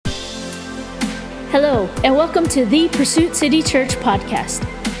Hello, and welcome to the Pursuit City Church podcast.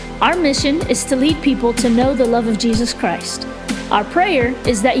 Our mission is to lead people to know the love of Jesus Christ. Our prayer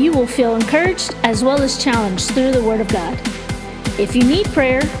is that you will feel encouraged as well as challenged through the Word of God. If you need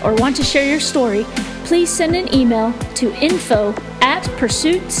prayer or want to share your story, please send an email to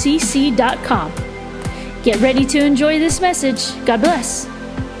info@pursuitcc.com. Get ready to enjoy this message. God bless.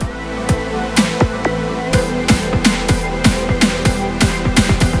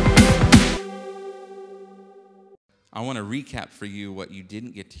 I want to recap for you what you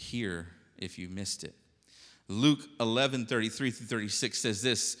didn't get to hear if you missed it. Luke 11:33-36 says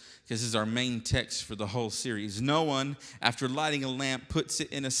this, because this is our main text for the whole series. No one, after lighting a lamp, puts it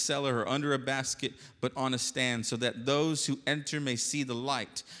in a cellar or under a basket, but on a stand, so that those who enter may see the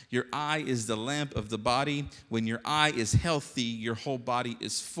light. Your eye is the lamp of the body. When your eye is healthy, your whole body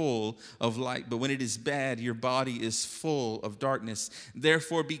is full of light. But when it is bad, your body is full of darkness.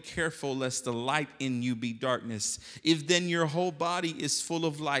 Therefore, be careful lest the light in you be darkness. If then your whole body is full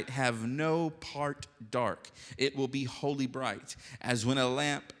of light, have no part dark. It will be wholly bright, as when a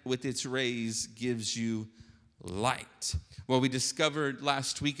lamp with its rays gives you light. What we discovered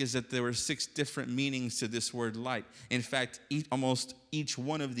last week is that there were 6 different meanings to this word light. In fact, almost each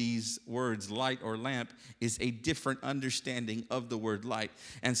one of these words, light or lamp, is a different understanding of the word light.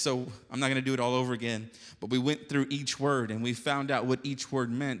 And so I'm not going to do it all over again, but we went through each word and we found out what each word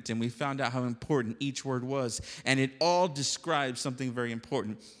meant, and we found out how important each word was. And it all describes something very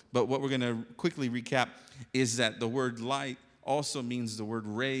important. But what we're going to quickly recap is that the word light also means the word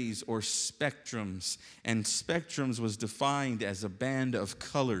rays or spectrums. And spectrums was defined as a band of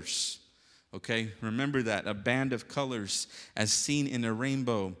colors. Okay, remember that, a band of colors as seen in a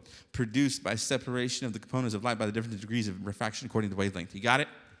rainbow, produced by separation of the components of light by the different degrees of refraction according to wavelength. You got it?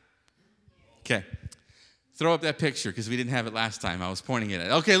 Okay, throw up that picture because we didn't have it last time. I was pointing at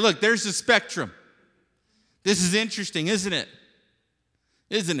it. Okay, look, there's the spectrum. This is interesting, isn't it?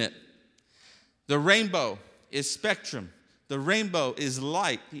 Isn't it? The rainbow is spectrum. The rainbow is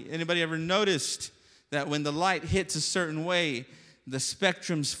light. Anybody ever noticed that when the light hits a certain way, the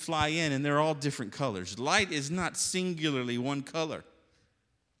spectrums fly in and they're all different colors? Light is not singularly one color.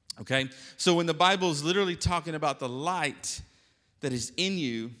 Okay? So when the Bible is literally talking about the light that is in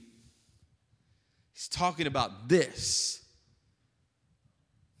you, he's talking about this.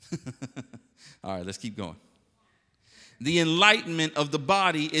 All right, let's keep going. The enlightenment of the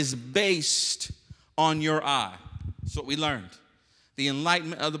body is based on your eye. That's what we learned. The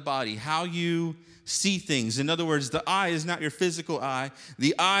enlightenment of the body, how you see things. In other words, the eye is not your physical eye.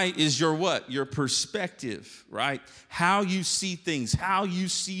 The eye is your what? Your perspective, right? How you see things, how you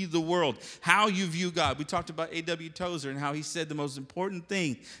see the world, how you view God. We talked about A.W. Tozer and how he said the most important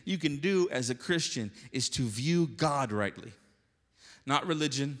thing you can do as a Christian is to view God rightly. Not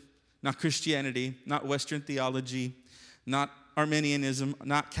religion, not Christianity, not Western theology, not Arminianism,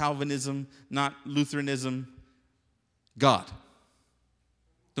 not Calvinism, not Lutheranism. God.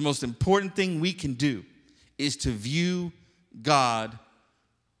 The most important thing we can do is to view God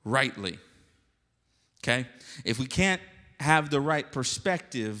rightly. Okay? If we can't have the right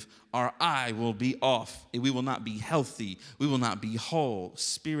perspective, our eye will be off. We will not be healthy. We will not be whole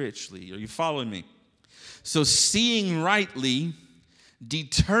spiritually. Are you following me? So seeing rightly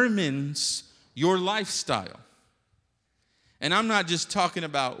determines your lifestyle. And I'm not just talking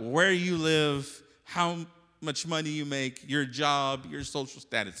about where you live, how much money you make, your job, your social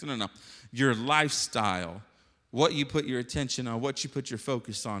status. No. Your lifestyle, what you put your attention on, what you put your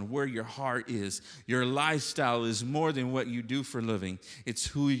focus on, where your heart is. Your lifestyle is more than what you do for a living. It's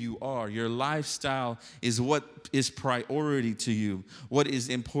who you are. Your lifestyle is what is priority to you, what is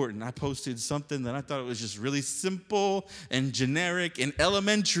important. I posted something that I thought it was just really simple and generic and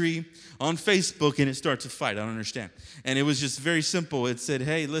elementary on Facebook, and it starts a fight. I don't understand. And it was just very simple. It said,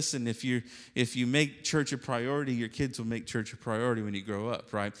 hey, listen, if you make church a priority, your kids will make church a priority when you grow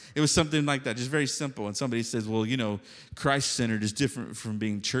up, right? It was something like that, just very simple. And somebody says, well, you know, Christ-centered is different from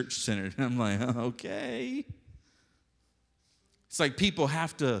being church-centered. And I'm like, okay. It's like people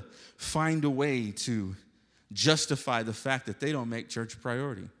have to find a way to justify the fact that they don't make church a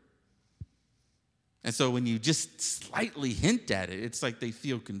priority. And so when you just slightly hint at it, it's like they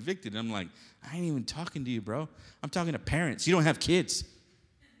feel convicted. And I'm like, I ain't even talking to you, bro. I'm talking to parents. You don't have kids.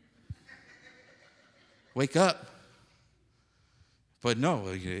 Wake up. But no,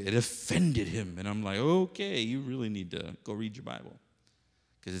 it offended him. And I'm like, okay, you really need to go read your Bible.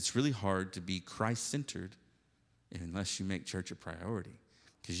 Because it's really hard to be Christ-centered unless you make church a priority.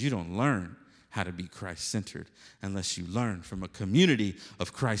 Because you don't learn how to be Christ-centered unless you learn from a community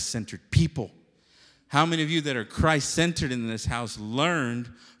of Christ-centered people. How many of you that are Christ-centered in this house learned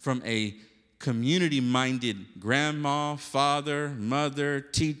from a community-minded grandma, father, mother,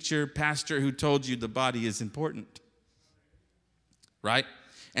 teacher, pastor who told you the body is important, right?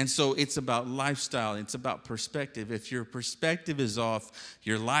 And so it's about lifestyle. It's about perspective. If your perspective is off,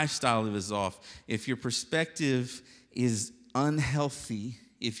 your lifestyle is off. If your perspective is unhealthy,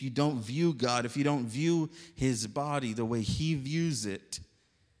 if you don't view God, if you don't view his body the way he views it,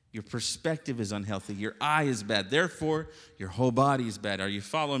 your perspective is unhealthy. Your eye is bad. Therefore, your whole body is bad. Are you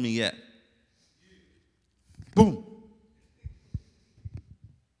following me yet? Boom.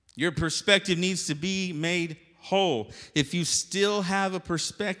 Your perspective needs to be made whole. If you still have a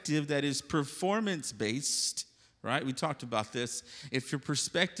perspective that is performance-based, right? We talked about this. If your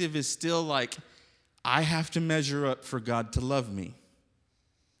perspective is still like, I have to measure up for God to love me.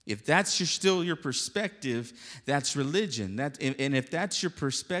 If that's still your perspective, that's religion. And if that's your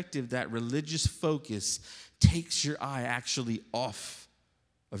perspective, that religious focus takes your eye actually off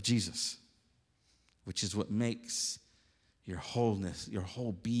of Jesus, which is what makes your wholeness, your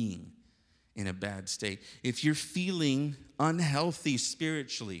whole being in a bad state. If you're feeling unhealthy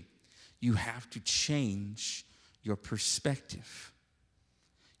spiritually, you have to change your perspective.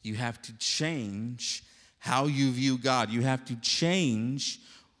 You have to change how you view God. You have to change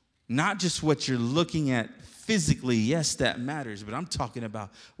not just what you're looking at physically. Yes, that matters, but I'm talking about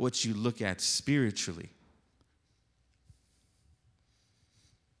what you look at spiritually.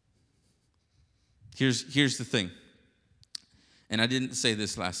 Here's the thing. And I didn't say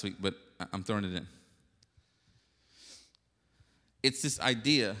this last week, but I'm throwing it in. It's this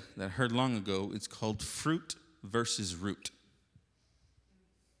idea that I heard long ago. It's called fruit versus root.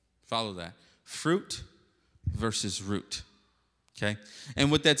 Follow that. Fruit versus root. Okay?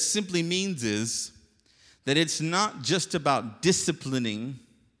 And what that simply means is that it's not just about disciplining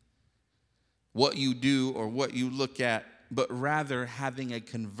what you do or what you look at, but rather having a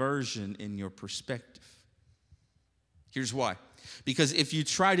conversion in your perspective. Here's why. Because if you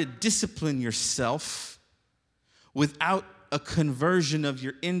try to discipline yourself without a conversion of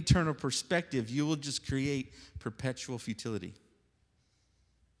your internal perspective, you will just create perpetual futility.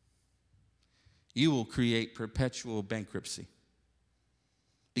 You will create perpetual bankruptcy.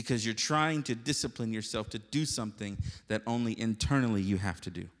 Because you're trying to discipline yourself to do something that only internally you have to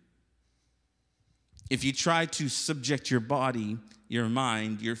do. If you try to subject your body, your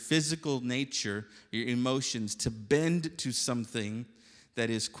mind, your physical nature, your emotions to bend to something that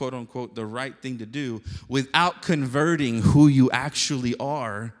is quote unquote the right thing to do without converting who you actually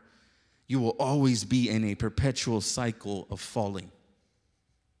are, you will always be in a perpetual cycle of falling.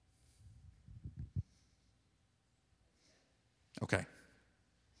 Okay.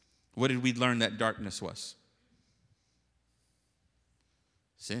 What did we learn that darkness was?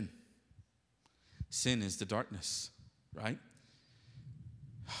 Sin. Sin is the darkness, right?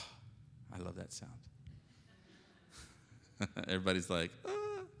 I love that sound. Everybody's like,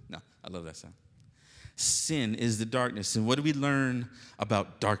 no, I love that sound. Sin is the darkness. And what do we learn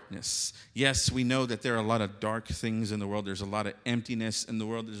about darkness? Yes, we know that there are a lot of dark things in the world. There's a lot of emptiness in the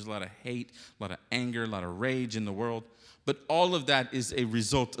world. There's a lot of hate, a lot of anger, a lot of rage in the world. But all of that is a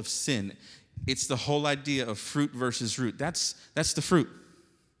result of sin. It's the whole idea of fruit versus root. That's the fruit.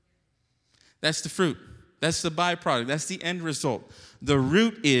 That's the fruit. That's the byproduct. That's the end result. The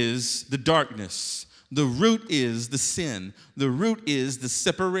root is the darkness. The root is the sin. The root is the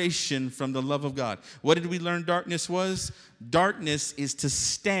separation from the love of God. What did we learn darkness was? Darkness is to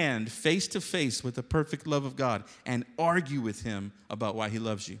stand face to face with the perfect love of God and argue with him about why he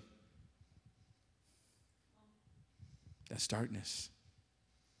loves you. That's darkness.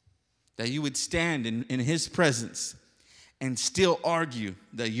 That you would stand in his presence and still argue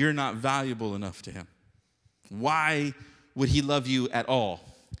that you're not valuable enough to him. Why would he love you at all?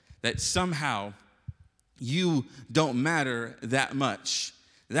 That somehow you don't matter that much.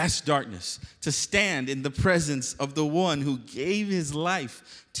 That's darkness. To stand in the presence of the one who gave his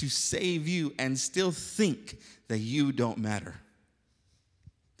life to save you and still think that you don't matter.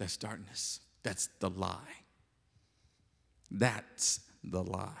 That's darkness. That's the lie. That's the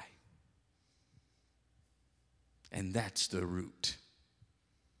lie. And that's the root.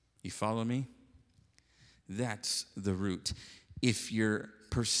 You follow me? That's the root. If your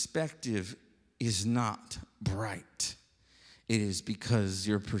perspective is not bright, it is because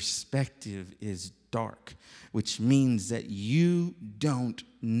your perspective is dark, which means that you don't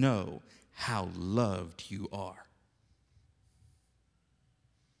know how loved you are.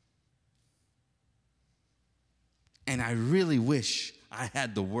 And I really wish I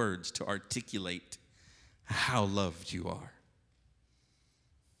had the words to articulate how loved you are.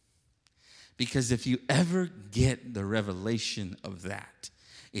 Because if you ever get the revelation of that,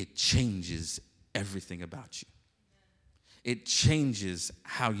 it changes everything about you. It changes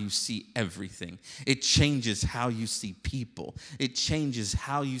how you see everything. It changes how you see people. It changes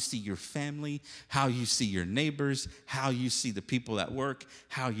how you see your family, how you see your neighbors, how you see the people at work,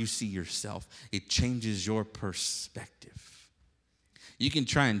 how you see yourself. It changes your perspective. You can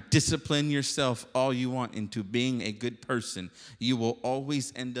try and discipline yourself all you want into being a good person. You will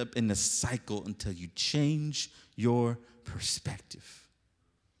always end up in a cycle until you change your perspective.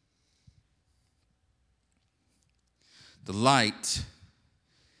 The light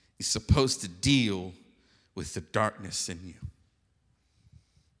is supposed to deal with the darkness in you.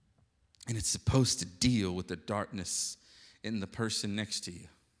 And it's supposed to deal with the darkness in the person next to you.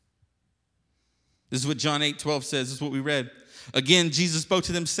 This is what John 8:12 says. This is what we read. Again, Jesus spoke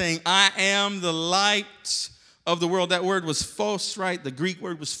to them saying, I am the light of the world. That word was phos, right? The Greek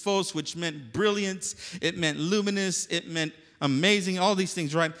word was phos, which meant brilliance. It meant luminous. It meant amazing. All these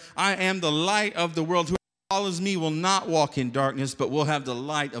things, right? I am the light of the world. Follows me will not walk in darkness, but will have the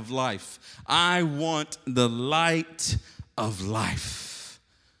light of life. I want the light of life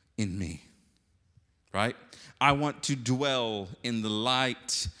in me, right? I want to dwell in the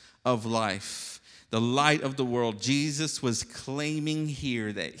light of life, the light of the world. Jesus was claiming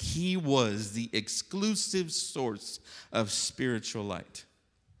here that he was the exclusive source of spiritual light.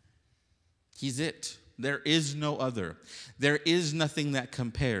 He's it. There is no other. There is nothing that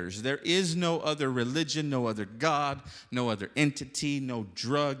compares. There is no other religion, no other God, no other entity, no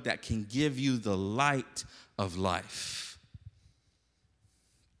drug that can give you the light of life.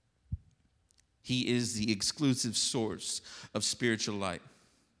 He is the exclusive source of spiritual light.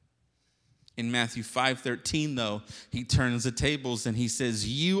 In Matthew 5:13, though, he turns the tables and he says,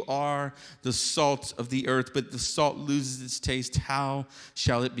 you are the salt of the earth, but the salt loses its taste. How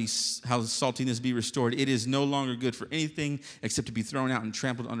shall the saltiness be restored? It is no longer good for anything except to be thrown out and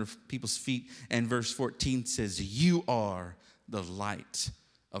trampled under people's feet. And verse 14 says, you are the light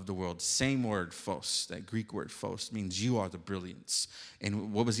of the world. Same word, phos, that Greek word phos, means you are the brilliance.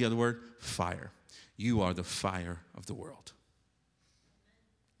 And what was the other word? Fire. You are the fire of the world.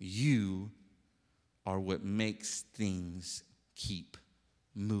 You are what makes things keep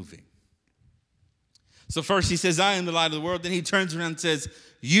moving. So first he says, I am the light of the world. Then he turns around and says,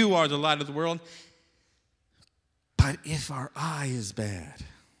 you are the light of the world. But if our eye is bad,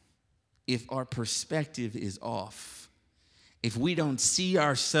 if our perspective is off, if we don't see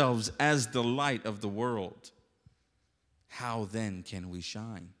ourselves as the light of the world, how then can we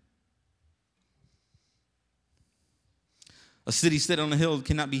shine? A city set on a hill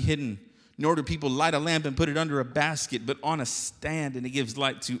cannot be hidden, nor do people light a lamp and put it under a basket, but on a stand, and it gives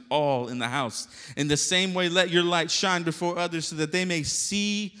light to all in the house. In the same way, let your light shine before others so that they may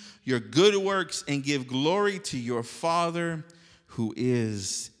see your good works and give glory to your Father who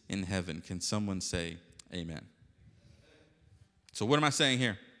is in heaven. Can someone say amen? So what am I saying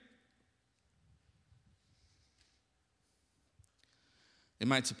here? It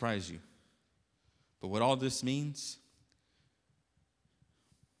might surprise you, but what all this means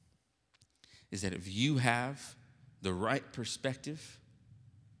is that if you have the right perspective,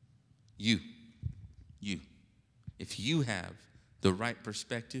 if you have the right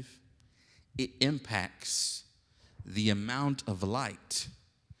perspective, it impacts the amount of light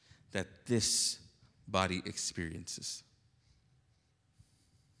that this body experiences.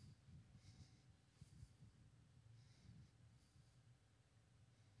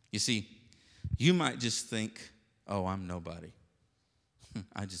 You see, you might just think, oh, I'm nobody.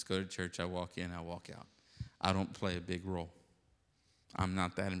 I just go to church, I walk in, I walk out. I don't play a big role. I'm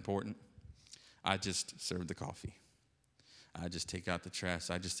not that important. I just serve the coffee. I just take out the trash.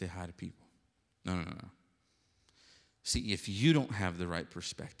 I just say hi to people. No. See, if you don't have the right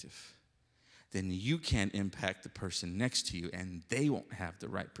perspective, then you can't impact the person next to you, and they won't have the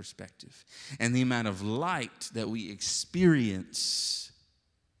right perspective. And the amount of light that we experience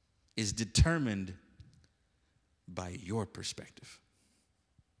is determined by your perspective.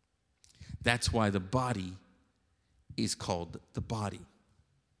 That's why the body is called the body.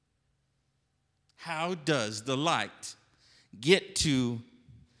 How does the light get to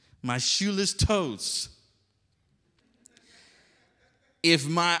my shoeless toes if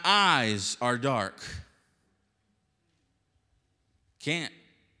my eyes are dark? Can't.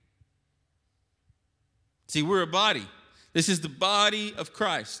 See, we're a body. This is the body of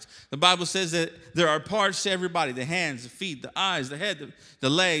Christ. The Bible says that there are parts to every body: the hands, the feet, the eyes, the head, the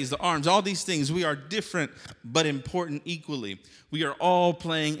legs, the arms, all these things. We are different but important equally. We are all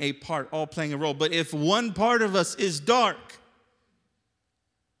playing a part, all playing a role. But if one part of us is dark,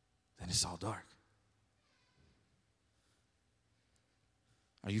 then it's all dark.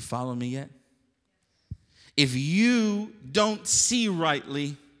 Are you following me yet? If you don't see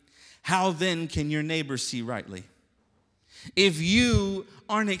rightly, how then can your neighbor see rightly? If you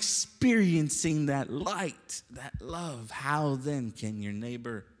aren't experiencing that light, that love, how then can your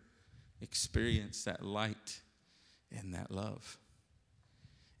neighbor experience that light and that love?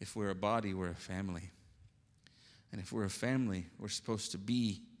 If we're a body, we're a family. And if we're a family, we're supposed to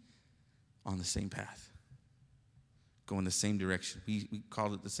be on the same path, going the same direction. We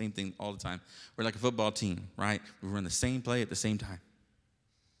call it the same thing all the time. We're like a football team, right? We run the same play at the same time.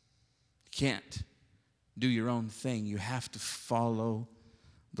 You can't do your own thing. You have to follow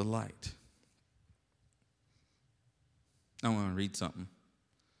the light. I want to read something.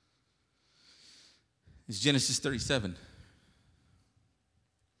 It's Genesis 37.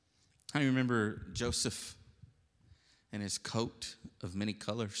 How do you remember Joseph and his coat of many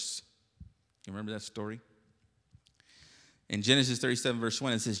colors? You remember that story? In Genesis 37, verse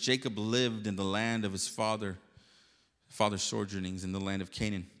 1, it says, Jacob lived in the land of his father's sojournings in the land of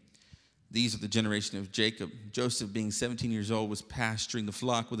Canaan. These are the generation of Jacob. Joseph, being 17 years old, was pasturing the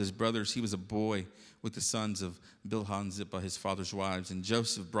flock with his brothers. He was a boy with the sons of Bilhah and Zilpah, his father's wives. And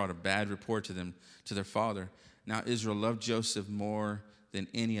Joseph brought a bad report to their father. Now Israel loved Joseph more than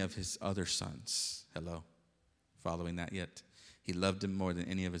any of his other sons. Hello? Following that yet? He loved him more than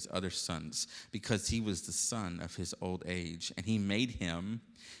any of his other sons because he was the son of his old age. And he made him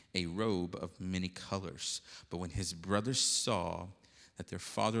a robe of many colors. But when his brothers saw that their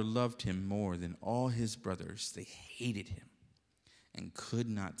father loved him more than all his brothers, they hated him and could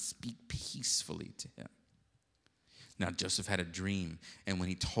not speak peacefully to him. Now Joseph had a dream, and when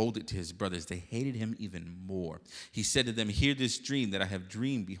he told it to his brothers, they hated him even more. He said to them, hear this dream that I have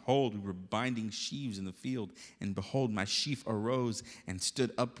dreamed. Behold, we were binding sheaves in the field, and behold, my sheaf arose and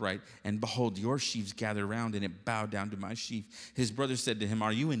stood upright, and behold, your sheaves gathered around, and it bowed down to my sheaf. His brothers said to him,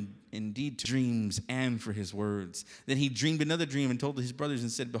 are you indeed to dreams and for his words? Then he dreamed another dream and told his brothers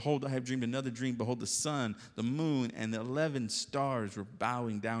and said, behold, I have dreamed another dream. Behold, the sun, the moon, and the 11 stars were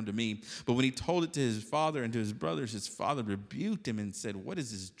bowing down to me. But when he told it to his father and to his brothers, his father rebuked him and said, what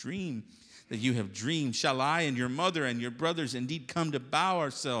is this dream that you have dreamed? Shall I and your mother and your brothers indeed come to bow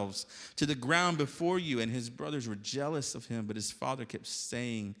ourselves to the ground before you? And his brothers were jealous of him, but his father kept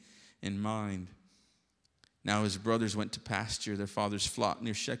saying in mind. Now his brothers went to pasture their father's flock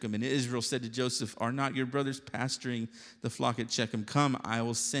near Shechem. And Israel said to Joseph, are not your brothers pasturing the flock at Shechem? Come, I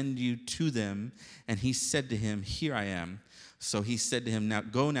will send you to them. And he said to him, here I am. So he said to him, now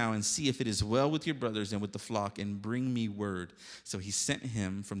go now and see if it is well with your brothers and with the flock, and bring me word. So he sent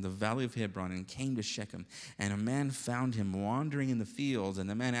him from the valley of Hebron and came to Shechem. And a man found him wandering in the fields. And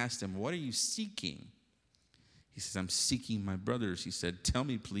the man asked him, what are you seeking? He says, I'm seeking my brothers. He said, tell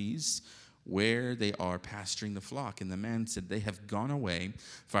me, please, where they are pasturing the flock. And the man said, they have gone away,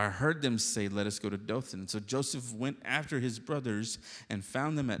 for I heard them say, let us go to Dothan. So Joseph went after his brothers and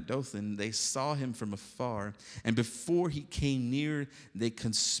found them at Dothan. They saw him from afar, and before he came near, they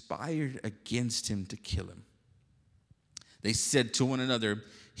conspired against him to kill him. They said to one another,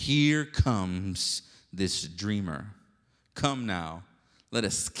 here comes this dreamer. Come now, let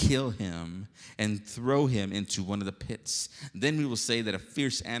us kill him and throw him into one of the pits. Then we will say that a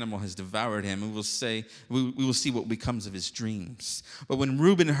fierce animal has devoured him. We will see what becomes of his dreams. But when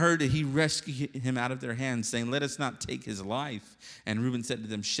Reuben heard it, he rescued him out of their hands, saying, let us not take his life. And Reuben said to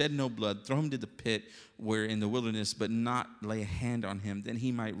them, shed no blood, throw him to the pit where in the wilderness, but not lay a hand on him. Then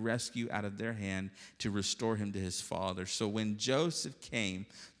he might rescue out of their hand to restore him to his father. So when Joseph came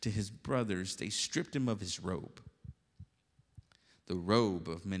to his brothers, they stripped him of his robe, the robe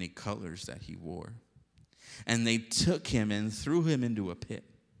of many colors that he wore. And they took him and threw him into a pit.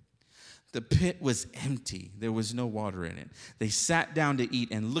 The pit was empty. There was no water in it. They sat down to eat,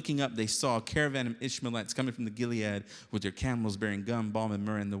 and looking up, they saw a caravan of Ishmaelites coming from the Gilead with their camels bearing gum, balm, and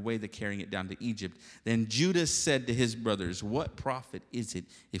myrrh, and the way they're carrying it down to Egypt. Then Judah said to his brothers, what profit is it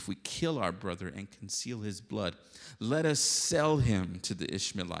if we kill our brother and conceal his blood? Let us sell him to the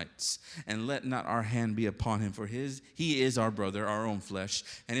Ishmaelites, and let not our hand be upon him, for he is our brother, our own flesh.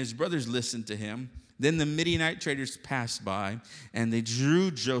 And his brothers listened to him. Then the Midianite traders passed by, and they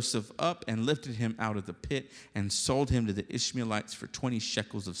drew Joseph up and lifted him out of the pit and sold him to the Ishmaelites for 20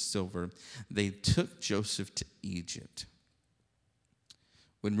 shekels of silver. They took Joseph to Egypt.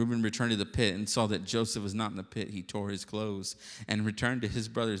 When Reuben returned to the pit and saw that Joseph was not in the pit, he tore his clothes and returned to his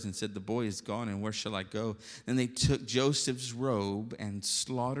brothers and said, the boy is gone, and where shall I go? Then they took Joseph's robe and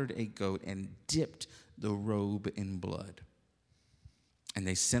slaughtered a goat and dipped the robe in blood. And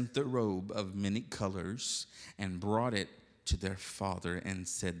they sent the robe of many colors and brought it to their father and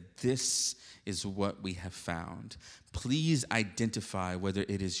said, "This is what we have found. Please identify whether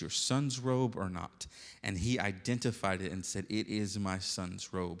it is your son's robe or not." And he identified it and said, "It is my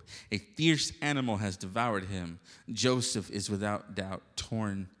son's robe. A fierce animal has devoured him. Joseph is without doubt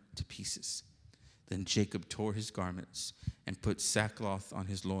torn to pieces." Then Jacob tore his garments and put sackcloth on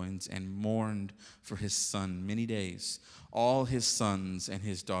his loins and mourned for his son many days. All his sons and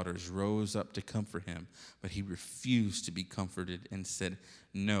his daughters rose up to comfort him, but he refused to be comforted and said,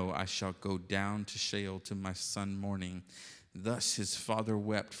 "No, I shall go down to Sheol to my son mourning." Thus his father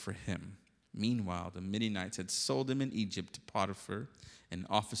wept for him. Meanwhile, the Midianites had sold him in Egypt to Potiphar, an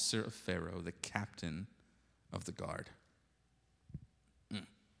officer of Pharaoh, the captain of the guard.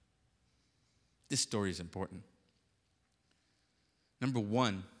 This story is important. Number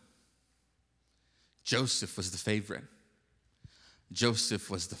one, Joseph was the favorite. Joseph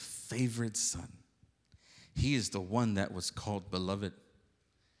was the favorite son. He is the one that was called beloved.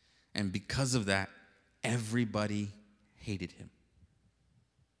 And because of that, everybody hated him.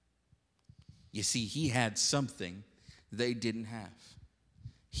 You see, he had something they didn't have.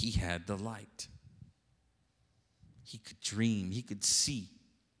 He had the light. He could dream. He could see.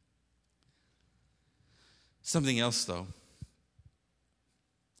 Something else, though,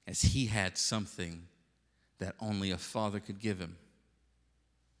 as he had something that only a father could give him.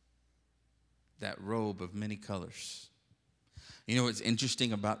 That robe of many colors. You know what's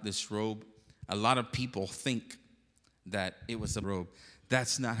interesting about this robe? A lot of people think that it was a robe.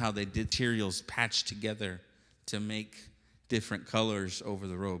 That's not how they did materials patched together to make different colors over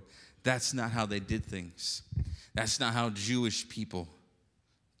the robe. That's not how they did things. That's not how Jewish people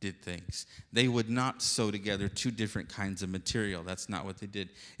did things. They would not sew together two different kinds of material. That's not what they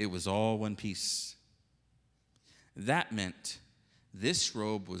did. It was all one piece. That meant this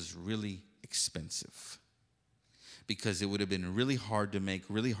robe was really expensive because it would have been really hard to make,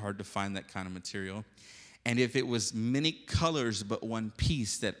 really hard to find that kind of material. And if it was many colors but one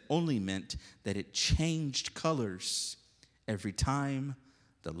piece, that only meant that it changed colors every time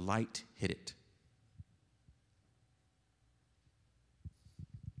the light hit it.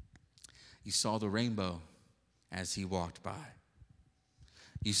 You saw the rainbow as he walked by.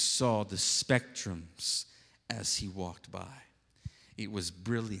 You saw the spectrums as he walked by. It was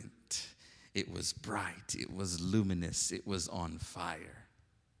brilliant. It was bright. It was luminous. It was on fire.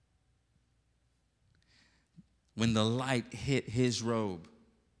 When the light hit his robe,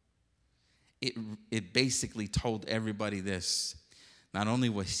 it basically told everybody this. Not only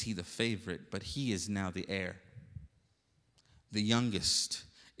was he the favorite, but he is now the heir. The youngest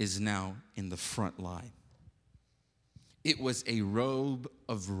is now in the front line. It was a robe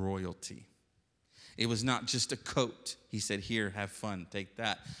of royalty. It was not just a coat. He said, "Here, have fun, take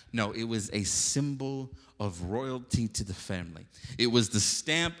that." No, it was a symbol of royalty to the family. It was the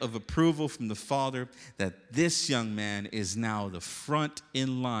stamp of approval from the father that this young man is now the front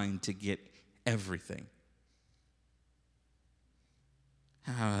in line to get everything.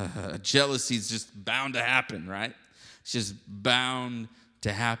 Jealousy is just bound to happen, right? It's just bound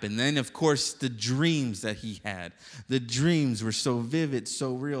to happen. Then, of course, the dreams that he had. The dreams were so vivid,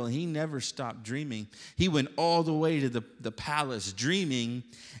 so real. He never stopped dreaming. He went all the way to the palace dreaming,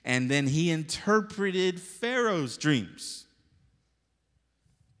 and then he interpreted Pharaoh's dreams.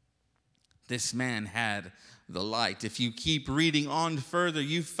 This man had the light. If you keep reading on further,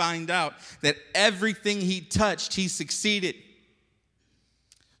 you find out that everything he touched, he succeeded.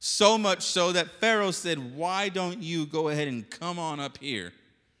 So much so that Pharaoh said, "Why don't you go ahead and come on up here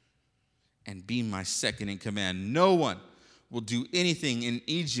and be my second in command? No one will do anything in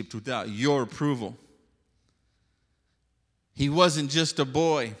Egypt without your approval." He wasn't just a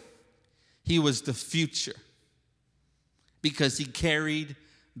boy. He was the future because he carried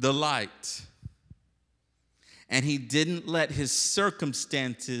the light. And he didn't let his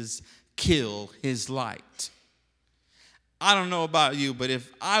circumstances kill his light. I don't know about you, but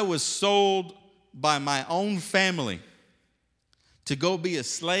if I was sold by my own family to go be a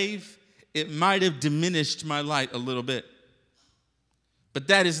slave, it might have diminished my light a little bit. But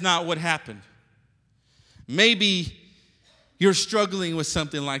that is not what happened. Maybe you're struggling with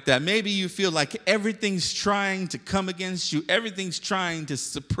something like that. Maybe you feel like everything's trying to come against you. Everything's trying to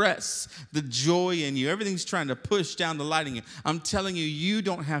suppress the joy in you. Everything's trying to push down the light in you. I'm telling you, you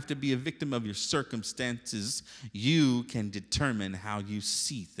don't have to be a victim of your circumstances. You can determine how you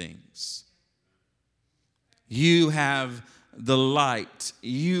see things. You have the light.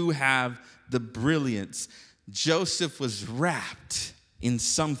 You have the brilliance. Joseph was wrapped in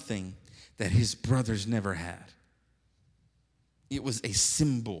something that his brothers never had. It was a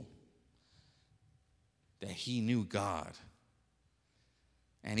symbol that he knew God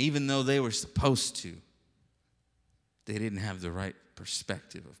And even though they were supposed to, they didn't have the right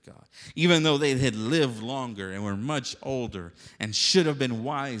perspective of God. Even though they had lived longer and were much older and should have been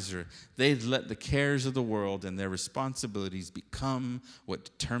wiser, they'd let the cares of the world and their responsibilities become what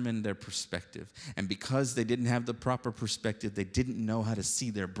determined their perspective. And because they didn't have the proper perspective, they didn't know how to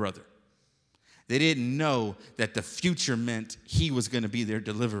see their brother. They didn't know that the future meant he was going to be their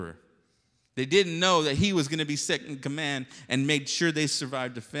deliverer. They didn't know that he was going to be second in command and made sure they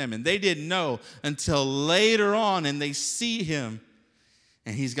survived the famine. They didn't know until later on, and they see him,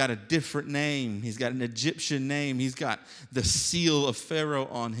 and he's got a different name. He's got an Egyptian name. He's got the seal of Pharaoh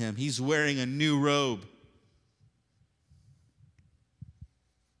on him. He's wearing a new robe.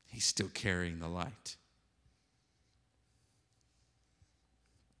 He's still carrying the light.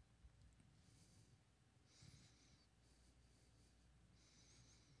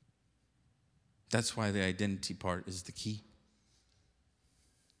 That's why the identity part is the key.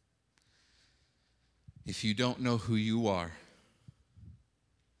 If you don't know who you are,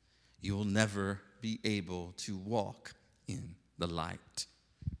 you will never be able to walk in the light.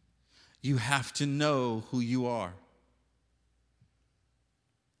 You have to know who you are.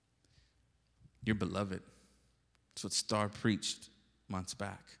 You're beloved. That's what Starr preached months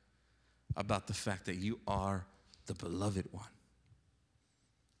back about the fact that you are the beloved one.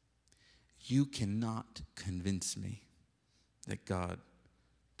 You cannot convince me that God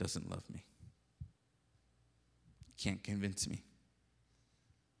doesn't love me. You can't convince me.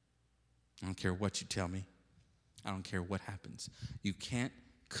 I don't care what you tell me. I don't care what happens. You can't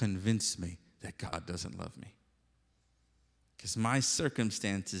convince me that God doesn't love me. Because my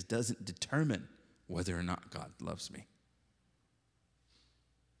circumstances doesn't determine whether or not God loves me.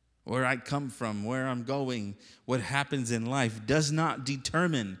 Where I come from, where I'm going, what happens in life does not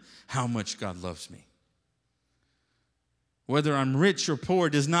determine how much God loves me. Whether I'm rich or poor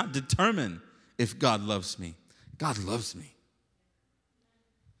does not determine if God loves me. God loves me.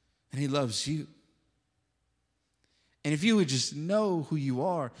 And he loves you. And if you would just know who you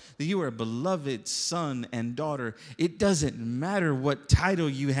are, that you are a beloved son and daughter, it doesn't matter what title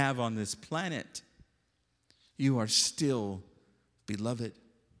you have on this planet. You are still beloved.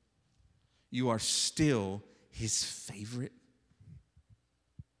 You are still his favorite.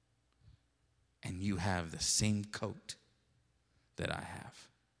 And you have the same coat that I have.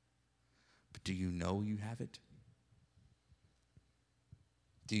 But do you know you have it?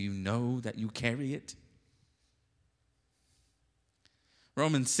 Do you know that you carry it?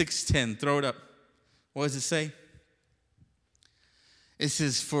 Romans 6:10, throw it up. What does it say? It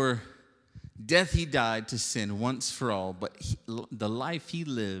says, for death he died to sin once for all, but the life he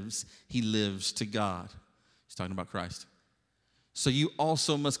lives to God. He's talking about Christ. So you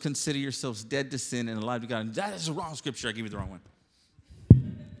also must consider yourselves dead to sin and alive to God. And that is the wrong scripture. I gave you the wrong one.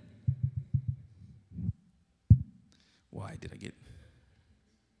 Why did I get it?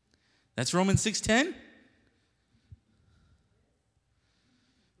 That's Romans 6:10?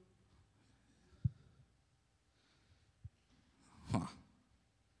 Huh.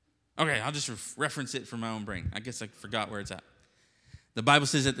 Okay, I'll just reference it from my own brain. I guess I forgot where it's at. The Bible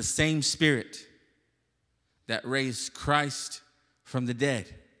says that the same Spirit that raised Christ from the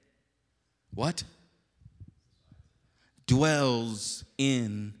dead, what? Dwells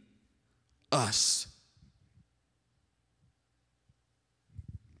in us.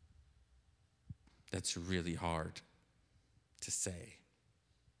 That's really hard to say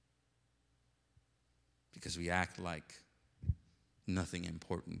because we act like nothing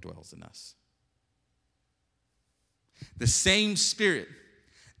important dwells in us. The same Spirit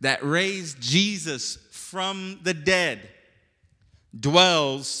that raised Jesus from the dead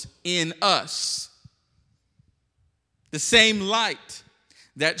dwells in us. The same light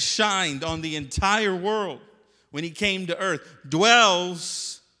that shined on the entire world when he came to earth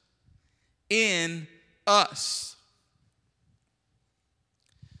dwells in us.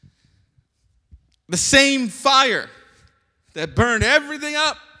 The same fire that burned everything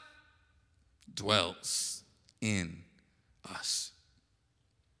up dwells in us.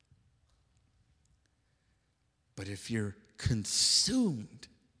 But if you're consumed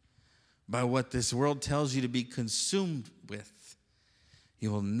by what this world tells you to be consumed with,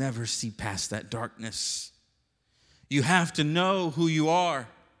 you will never see past that darkness. You have to know who you are.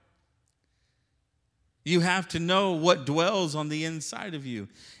 You have to know what dwells on the inside of you.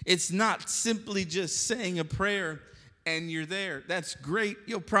 It's not simply just saying a prayer and you're there. That's great.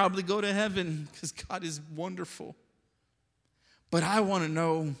 You'll probably go to heaven because God is wonderful. But I want to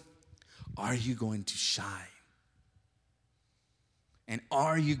know, are you going to shine? And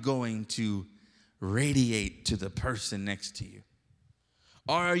are you going to radiate to the person next to you?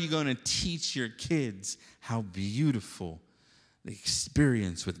 Or are you going to teach your kids how beautiful the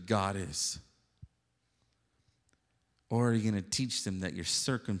experience with God is? Or are you going to teach them that your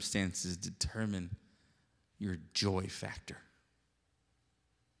circumstances determine your joy factor,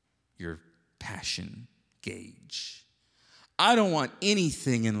 your passion gauge? I don't want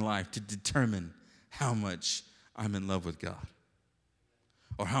anything in life to determine how much I'm in love with God,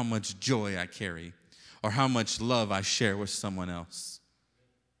 or how much joy I carry, or how much love I share with someone else.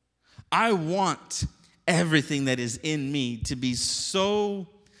 I want everything that is in me to be so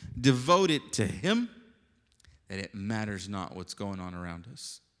devoted to Him that it matters not what's going on around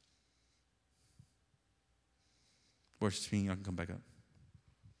us. Worship team, y'all can come back up.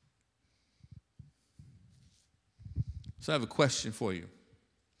 So I have a question for you.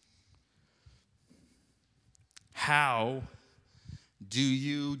 How do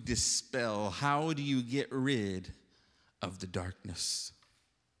you dispel, how do you get rid of the darkness?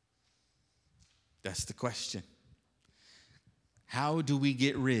 That's the question. How do we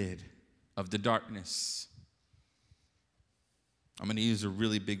get rid of the darkness? I'm going to use a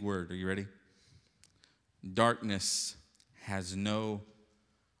really big word. Are you ready? Darkness has no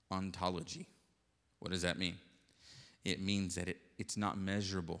ontology. What does that mean? It means that it's not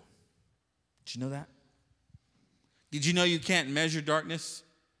measurable. Did you know that? Did you know you can't measure darkness?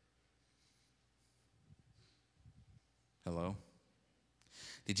 Hello?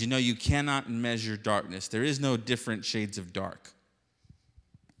 Did you know you cannot measure darkness? There is no different shades of dark.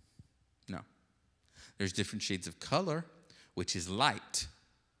 No. There's different shades of color, which is light.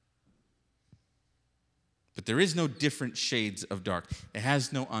 But there is no different shades of dark. It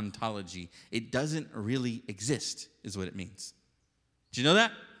has no ontology. It doesn't really exist, is what it means. Do you know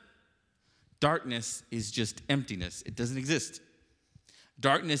that? Darkness is just emptiness. It doesn't exist.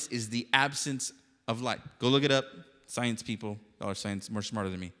 Darkness is the absence of light. Go look it up. Science people, y'all are science more smarter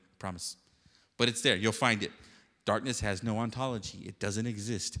than me, I promise. But it's there. You'll find it. Darkness has no ontology. It doesn't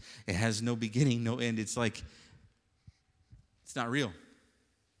exist. It has no beginning, no end. It's like, it's not real.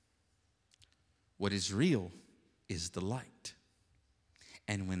 What is real is the light.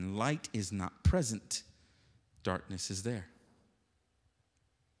 And when light is not present, darkness is there.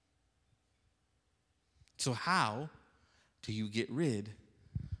 So how do you get rid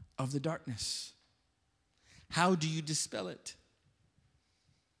of the darkness? How do you dispel it?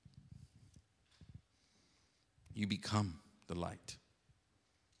 You become the light.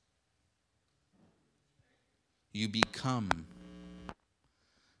 You become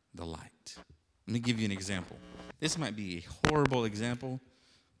the light. Let me give you an example. This might be a horrible example,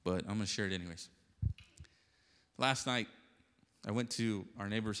 but I'm going to share it anyways. Last night, I went to our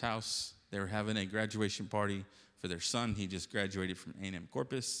neighbor's house. They were having a graduation party for their son. He just graduated from A&M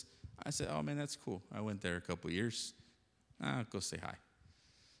Corpus. I said, oh, man, that's cool. I went there a couple years. I'll go say hi,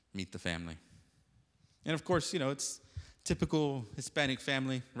 meet the family. And, of course, you know, it's typical Hispanic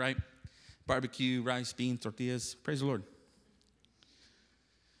family, right? Barbecue, rice, beans, tortillas. Praise the Lord.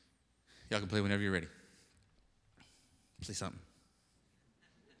 Y'all can play whenever you're ready. Play something.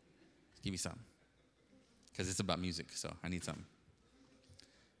 Give me something. Because it's about music, so I need something.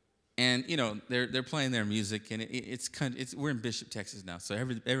 And, you know, they're playing their music, and it's we're in Bishop, Texas now, so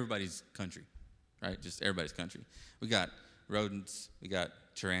everybody's country, right? Just everybody's country. We got rodents. We got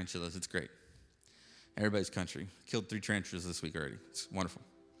tarantulas. It's great. Everybody's country. Killed 3 tarantulas this week already. It's wonderful.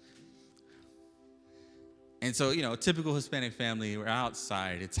 And so, you know, typical Hispanic family, we're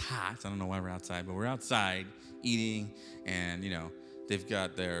outside. It's hot. I don't know why we're outside, but we're outside eating, and, you know, they've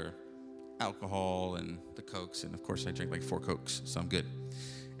got their alcohol and the Cokes, and, of course, I drank like 4 Cokes, so I'm good.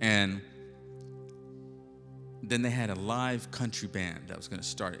 And then they had a live country band that was going to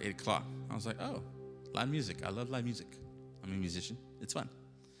start at 8 o'clock. I was like, oh, live music. I love live music. I'm a musician. It's fun.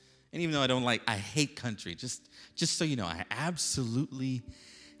 And even though I hate country, just so you know, I absolutely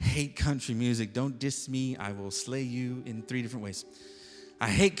hate country music. Don't diss me. I will slay you in 3 different ways. I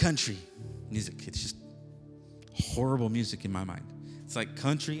hate country music. It's just horrible music in my mind. It's like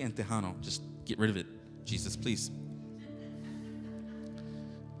country and Tejano. Just get rid of it. Jesus, please.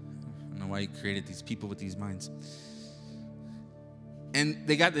 I don't know why you created these people with these minds. And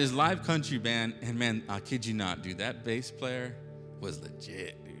they got this live country band, and man, I kid you not, dude, that bass player was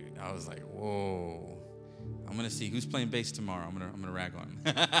legit, dude. I was like, whoa. I'm gonna see who's playing bass tomorrow. I'm gonna rag on him.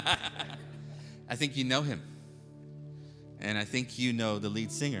 I think you know him, and I think you know the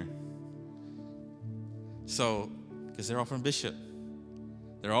lead singer. So, because they're all from Bishop,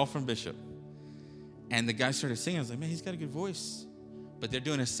 and the guy started singing. I was like, man, he's got a good voice, but they're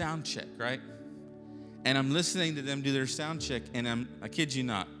doing a sound check, right? And I'm listening to them do their sound check, and I kid you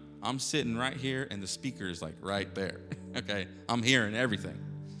not, I'm sitting right here, and the speaker is like right there. Okay, I'm hearing everything.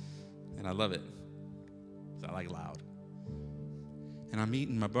 And I love it. I like loud. And I'm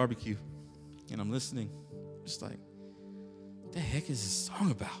eating my barbecue and I'm listening. Just like, what the heck is this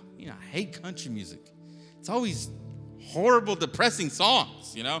song about? You know, I hate country music. It's always horrible, depressing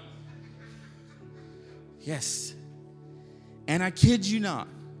songs, you know? Yes. And I kid you not,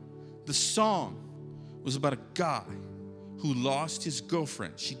 the song was about a guy who lost his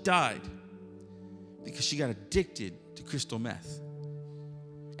girlfriend. She died because she got addicted to crystal meth.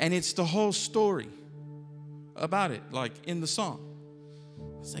 And it's the whole story about it, like in the song.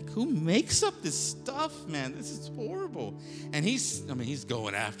 It's like, who makes up this stuff, man? This is horrible. And he's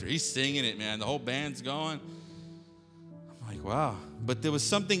going after. He's singing it, man. The whole band's going. I'm like, wow. But there was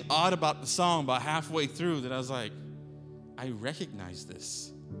something odd about the song about halfway through that I was like, I recognize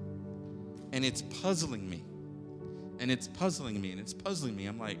this. And it's puzzling me. And it's puzzling me. And it's puzzling me.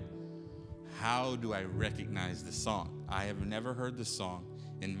 I'm like, how do I recognize this song? I have never heard this song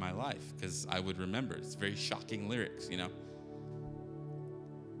in my life because I would remember. It's very shocking lyrics, you know.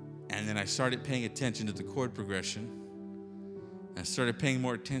 And then I started paying attention to the chord progression. I started paying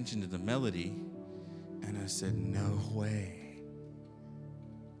more attention to the melody. And I said, no way.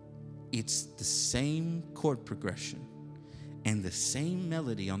 It's the same chord progression and the same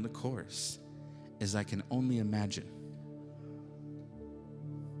melody on the chorus as I Can Only Imagine.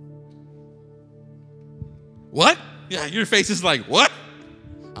 What? Yeah, your face is like, what?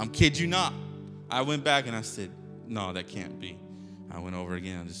 I'm kid you not. I went back and I said, no, that can't be. I went over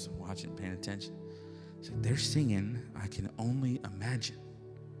again. I'm just watching, paying attention. I said, they're singing I Can Only Imagine,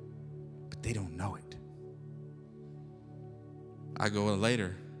 but they don't know it. I go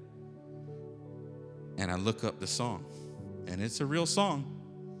later and I look up the song, and it's a real song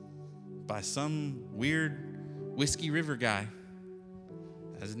by some weird Whiskey River guy.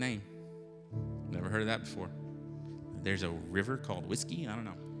 That's his name. Never heard of that before. There's a river called Whiskey? I don't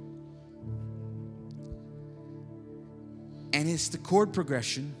know. And it's the chord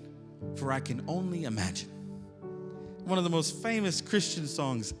progression for I Can Only Imagine. One of the most famous Christian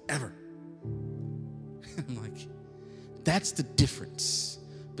songs ever. I'm like, that's the difference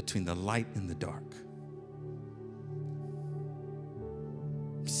between the light and the dark.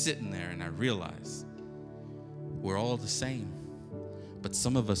 I'm sitting there and I realize we're all the same, but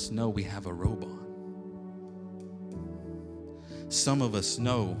some of us know we have a robe on. Some of us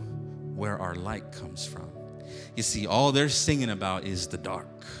know where our light comes from. You see, all they're singing about is the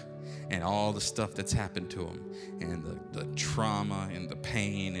dark and all the stuff that's happened to them and the trauma and the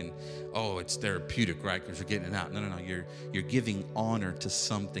pain and, oh, it's therapeutic, right, because you're getting it out. No. You're giving honor to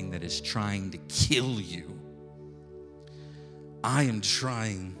something that is trying to kill you. I am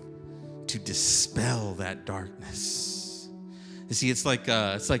trying to dispel that darkness. You see, it's like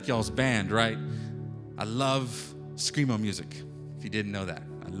y'all's band, right? I love screamo music. If you didn't know that,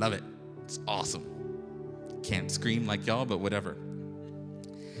 I love it. It's awesome. Can't scream like y'all, but whatever.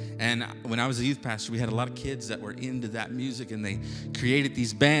 And when I was a youth pastor, we had a lot of kids that were into that music, and they created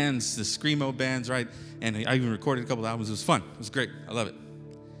these bands, the screamo bands, right? And I even recorded a couple of albums. It was fun. It was great. I love it.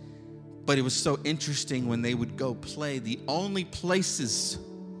 But it was so interesting when they would go play. The only places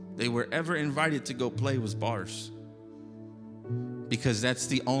they were ever invited to go play was bars, because that's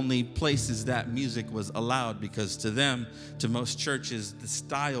the only places that music was allowed, because to them, to most churches, the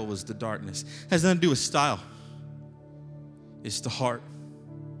style was the darkness. It has nothing to do with style. It's the heart.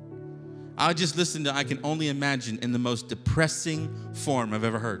 I just listened to I Can Only Imagine in the most depressing form I've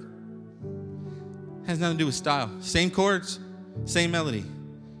ever heard. It has nothing to do with style. Same chords, same melody,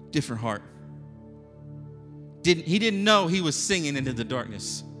 different heart. He didn't know he was singing into the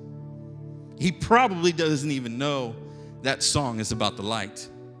darkness. He probably doesn't even know that song is about the light.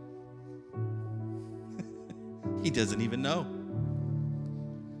 He doesn't even know.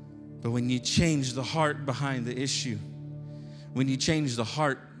 But when you change the heart behind the issue, when you change the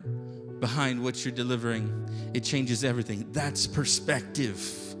heart behind what you're delivering, it changes everything. That's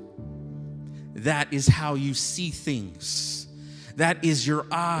perspective. That is how you see things. That is your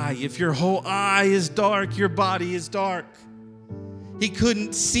eye. If your whole eye is dark, your body is dark. He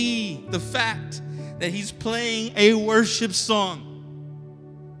couldn't see the fact that he's playing a worship song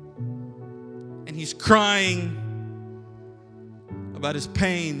and he's crying about his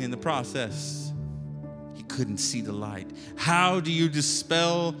pain in the process. He couldn't see the light. How do you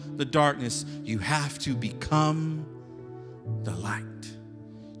dispel the darkness? You have to become the light.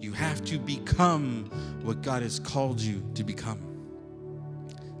 You have to become what God has called you to become.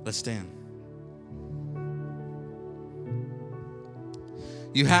 Let's stand.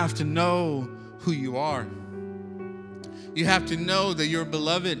 You have to know who you are. You have to know that you're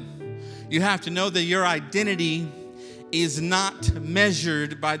beloved. You have to know that your identity is not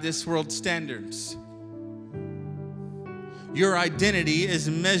measured by this world's standards. Your identity is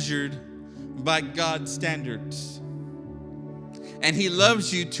measured by God's standards. And He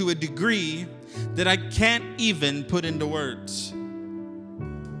loves you to a degree that I can't even put into words.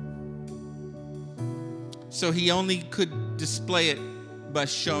 So He only could display it by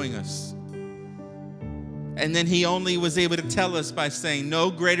showing us. And then He only was able to tell us by saying, no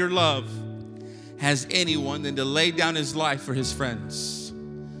greater love has anyone than to lay down his life for his friends.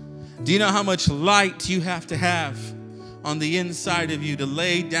 Do you know how much light you have to have on the inside of you to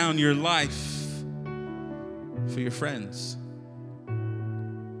lay down your life for your friends?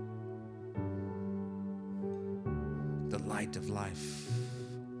 The light of life.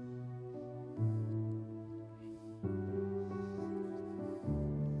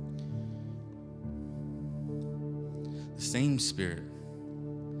 The same Spirit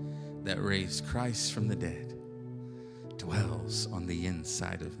that raised Christ from the dead dwells on the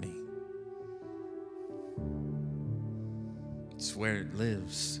inside of me. It's where it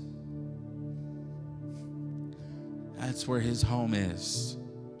lives. That's where His home is,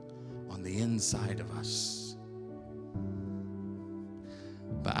 on the inside of us.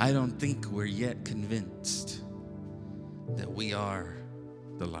 But I don't think we're yet convinced that we are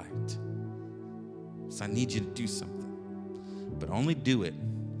the light. So I need you to do something, but only do it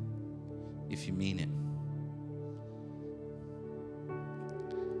if you mean it.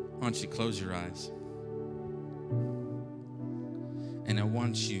 Why don't you close your eyes? And I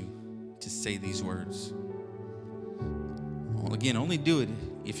want you to say these words. Well, again, only do it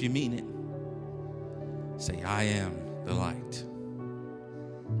if you mean it. Say, I am the light.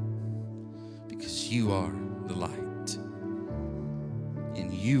 Because you are the light.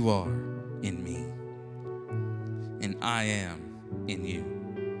 And you are in me. And I am in you.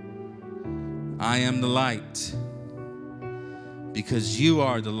 I am the light because you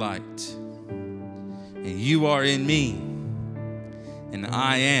are the light, and you are in me, and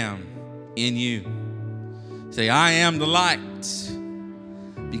I am in you. Say, I am the light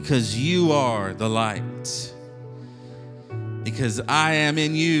because you are the light, because I am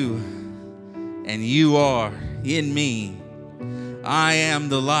in you, and you are in me. I am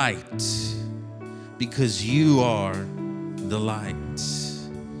the light because you are the light.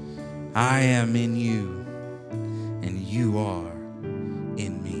 I am in you, and you are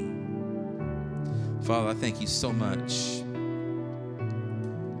in me. Father, I thank you so much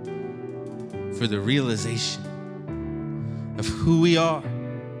for the realization of who we are.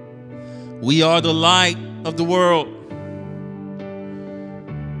 We are the light of the world.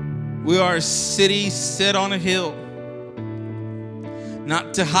 We are a city set on a hill,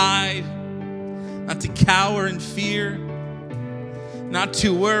 not to hide, not to cower in fear, not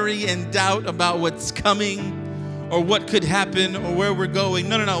to worry and doubt about what's coming or what could happen or where we're going.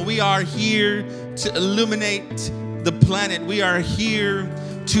 No. We are here to illuminate the planet. We are here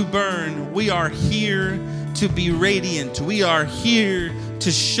to burn. We are here to be radiant. We are here to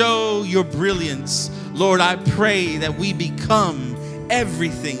show your brilliance. Lord, I pray that we become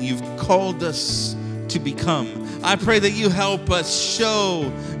everything you've called us to become. I pray that you help us show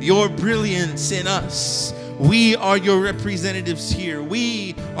your brilliance in us. We are your representatives here.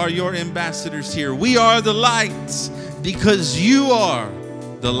 We are your ambassadors here. We are the light because you are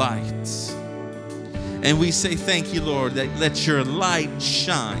the light. And we say thank you, Lord, that let your light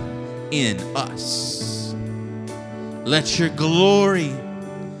shine in us. Let your glory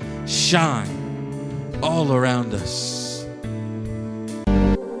shine all around us.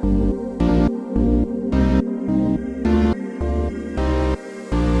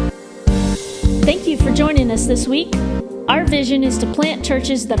 Thank you for joining us this week. Our vision is to plant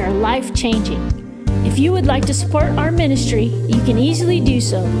churches that are life-changing. If you would like to support our ministry, you can easily do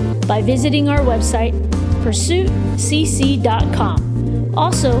so by visiting our website, pursuitcc.com.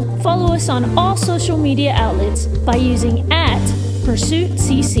 Also, follow us on all social media outlets by using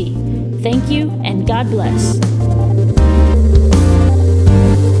 @PursuitCC. Thank you, and God bless.